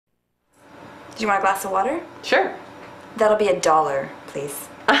Do you want a glass of water? Sure. That'll be $1, please.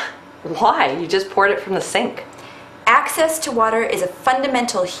 Why? You just poured it from the sink. Access to water is a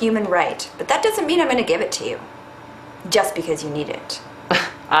fundamental human right, but that doesn't mean I'm going to give it to you. Just because you need it.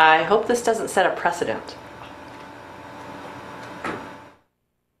 I hope this doesn't set a precedent.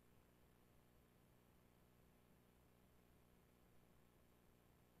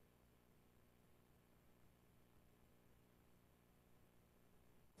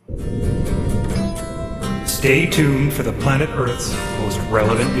 Stay tuned for the planet Earth's most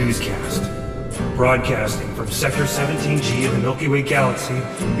relevant newscast. Broadcasting from Sector 17G of the Milky Way Galaxy,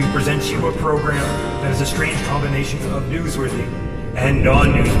 we present you a program that is a strange combination of newsworthy and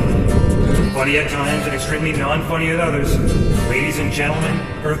non-newsworthy. Funny at times and extremely non-funny at others. Ladies and gentlemen,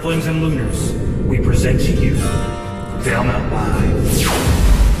 Earthlings and Lunars, we present to you Valemount Live.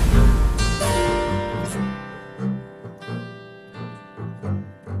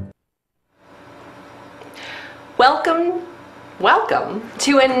 Welcome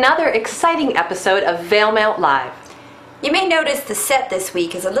to another exciting episode of Valemount Live. You may notice the set this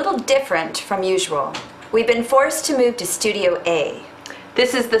week is a little different from usual. We've been forced to move to Studio A.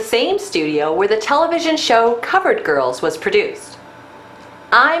 This is the same studio where the television show Covered Girls was produced.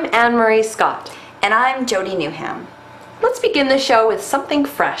 I'm Anne-Marie Scott. And I'm Jody Newham. Let's begin the show with something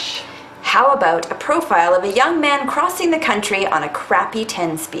fresh. How about a profile of a young man crossing the country on a crappy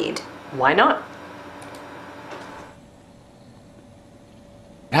 10-speed? Why not?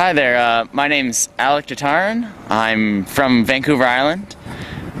 Hi there, my name's Alik. I'm from Vancouver Island,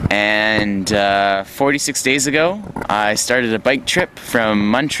 and 46 days ago I started a bike trip from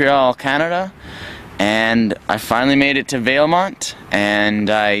Montreal, Canada, and I finally made it to Valemount, and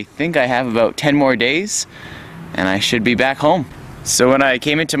I think I have about 10 more days and I should be back home. So when I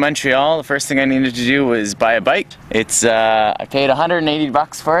came into Montreal, the first thing I needed to do was buy a bike. I paid 180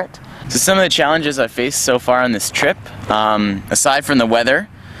 bucks for it. So some of the challenges I've faced so far on this trip, aside from the weather,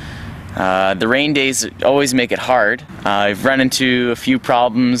 the rain days always make it hard. I've run into a few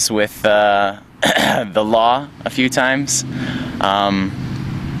problems with the law a few times.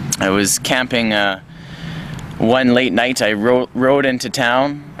 I was camping one late night. I rode into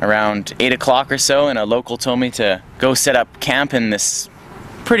town around 8 o'clock or so, and a local told me to go set up camp in this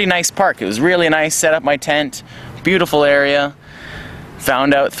pretty nice park. It was really nice. Set up my tent, beautiful area.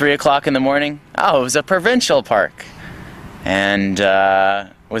 Found out 3 o'clock in the morning, oh, it was a provincial park. And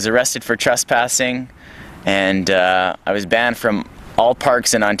was arrested for trespassing, and I was banned from all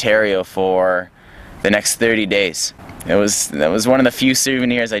parks in Ontario for the next 30 days. That was one of the few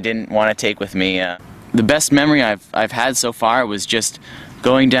souvenirs I didn't want to take with me. The best memory I've had so far was just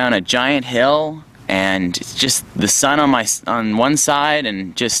going down a giant hill, and it's just the sun on one side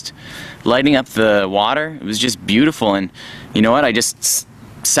and just lighting up the water. It was just beautiful, and you know what? I just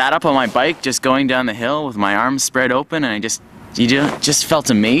sat up on my bike, just going down the hill with my arms spread open, and you just felt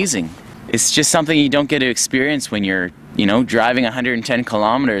amazing. It's just something you don't get to experience when you're, driving 110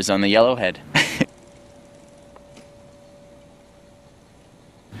 kilometers on the Yellowhead.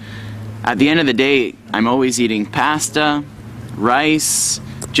 At the end of the day, I'm always eating pasta, rice,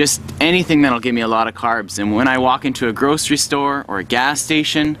 just anything that'll give me a lot of carbs. And when I walk into a grocery store or a gas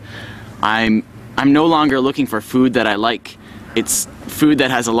station, I'm no longer looking for food that I like. It's food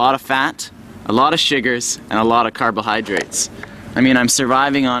that has a lot of fat, a lot of sugars, and a lot of carbohydrates. I mean, I'm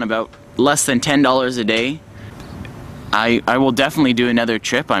surviving on about less than $10 a day. I will definitely do another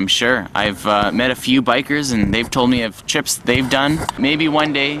trip, I'm sure. I've met a few bikers, and they've told me of trips they've done. Maybe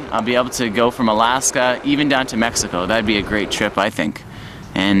one day I'll be able to go from Alaska even down to Mexico. That'd be a great trip, I think.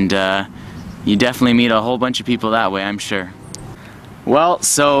 And you definitely meet a whole bunch of people that way, I'm sure. Well,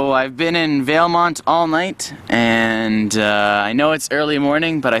 so I've been in Valemount all night, and I know it's early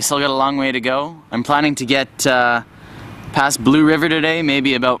morning, but I still got a long way to go. I'm planning to get past Blue River today,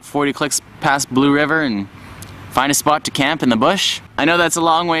 maybe about 40 clicks past Blue River, and find a spot to camp in the bush. I know that's a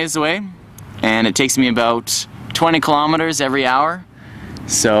long ways away, and it takes me about 20 kilometers every hour,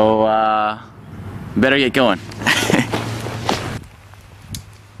 so better get going.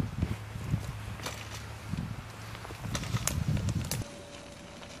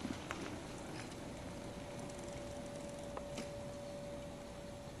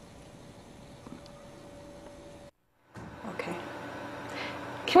 Okay.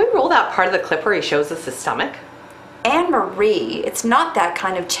 Can we roll that part of the clip where he shows us his stomach? Anne-Marie, it's not that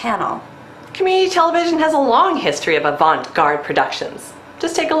kind of channel. Community television has a long history of avant-garde productions.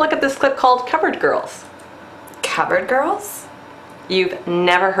 Just take a look at this clip called Covered Girls. Covered Girls? You've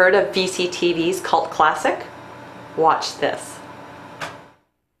never heard of VCTV's cult classic? Watch this.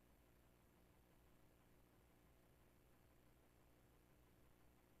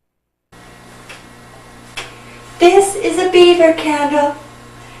 This is a beaver candle,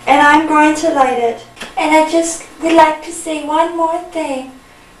 and I'm going to light it. And I just would like to say one more thing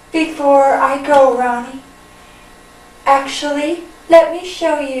before I go, Ronnie. Actually, let me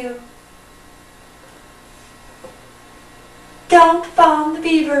show you. Don't farm the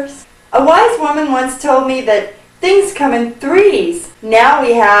beavers. A wise woman once told me that things come in threes. Now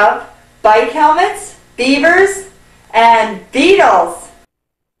we have bike helmets, beavers, and beetles.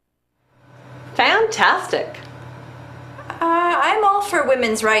 Fantastic. I'm all for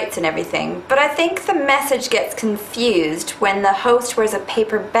women's rights and everything, but I think the message gets confused when the host wears a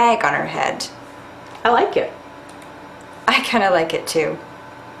paper bag on her head. I like it. I kind of like it too.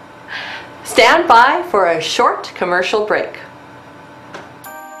 Stand by for a short commercial break.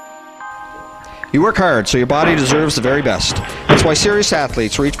 You work hard, so your body deserves the very best. That's why serious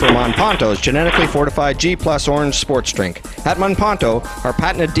athletes reach for Monponto's genetically fortified G+ orange sports drink. At Monponto, our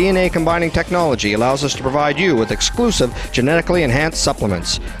patented DNA combining technology allows us to provide you with exclusive genetically enhanced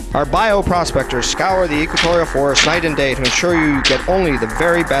supplements. Our bioprospectors scour the equatorial forest night and day to ensure you get only the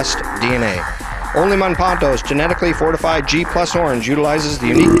very best DNA. Only Monponto's genetically fortified G+ orange utilizes the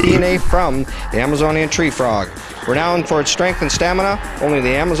unique DNA from the Amazonian tree frog. Renowned for its strength and stamina, only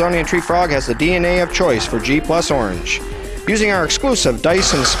the Amazonian tree frog has the DNA of choice for G+ orange. Using our exclusive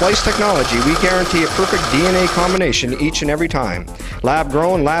dice and splice technology, we guarantee a perfect DNA combination each and every time. Lab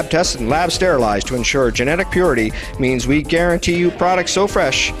grown, lab tested, and lab sterilized to ensure genetic purity means we guarantee you products so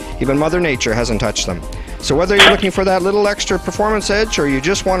fresh, even Mother Nature hasn't touched them. So whether you're looking for that little extra performance edge or you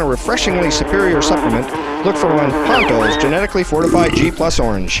just want a refreshingly superior supplement, look for Monponto's genetically fortified G+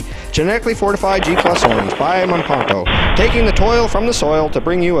 orange. Genetically fortified G+ orange by Monponto, taking the toil from the soil to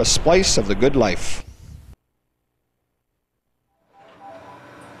bring you a slice of the good life.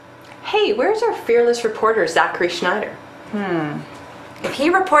 Hey, where's our fearless reporter, Zachary Schneider? If he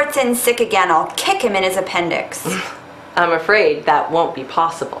reports in sick again, I'll kick him in his appendix. I'm afraid that won't be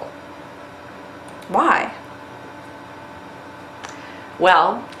possible. Why?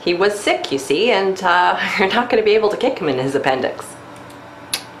 Well, he was sick, you see, and you're not going to be able to kick him in his appendix.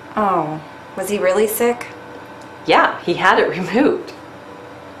 Oh, was he really sick? Yeah, he had it removed.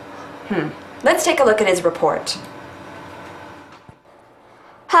 Let's take a look at his report.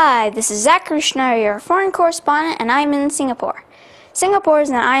 Hi, this is Zachary Schneider, your foreign correspondent, and I'm in Singapore. Singapore is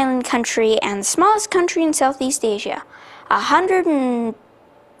an island country and the smallest country in Southeast Asia,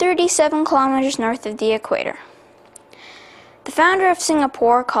 137 kilometers north of the equator. The founder of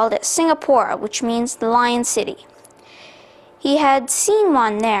Singapore called it Singapore, which means the Lion City. He had seen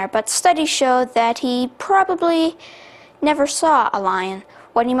one there, but studies showed that he probably never saw a lion.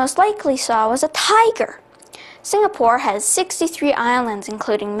 What he most likely saw was a tiger. Singapore has 63 islands,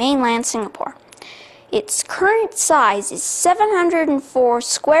 including mainland Singapore. Its current size is 704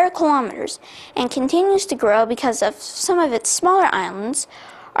 square kilometers and continues to grow because of some of its smaller islands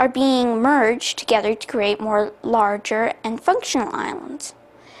are being merged together to create more larger and functional islands.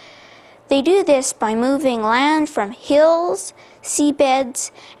 They do this by moving land from hills,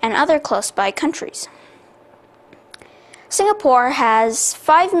 seabeds, and other close-by countries. Singapore has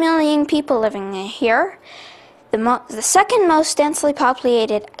 5 million people living here, the second most densely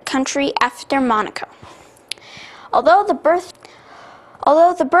populated country after Monaco. Although the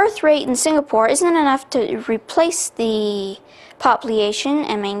birth rate in Singapore isn't enough to replace the population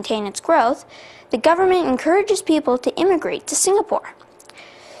and maintain its growth, the government encourages people to immigrate to Singapore.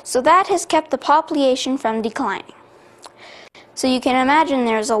 So that has kept the population from declining. So you can imagine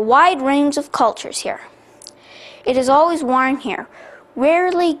there's a wide range of cultures here. It is always warm here,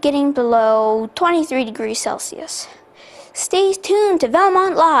 rarely getting below 23 degrees Celsius. Stay tuned to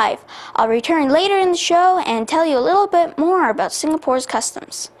Valemount Live. I'll return later in the show and tell you a little bit more about Singapore's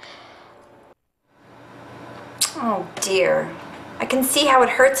customs. Oh dear. I can see how it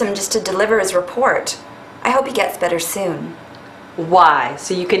hurts him just to deliver his report. I hope he gets better soon. Why?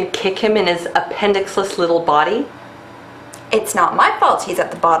 So you can kick him in his appendixless little body? It's not my fault he's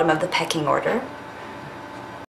at the bottom of the pecking order.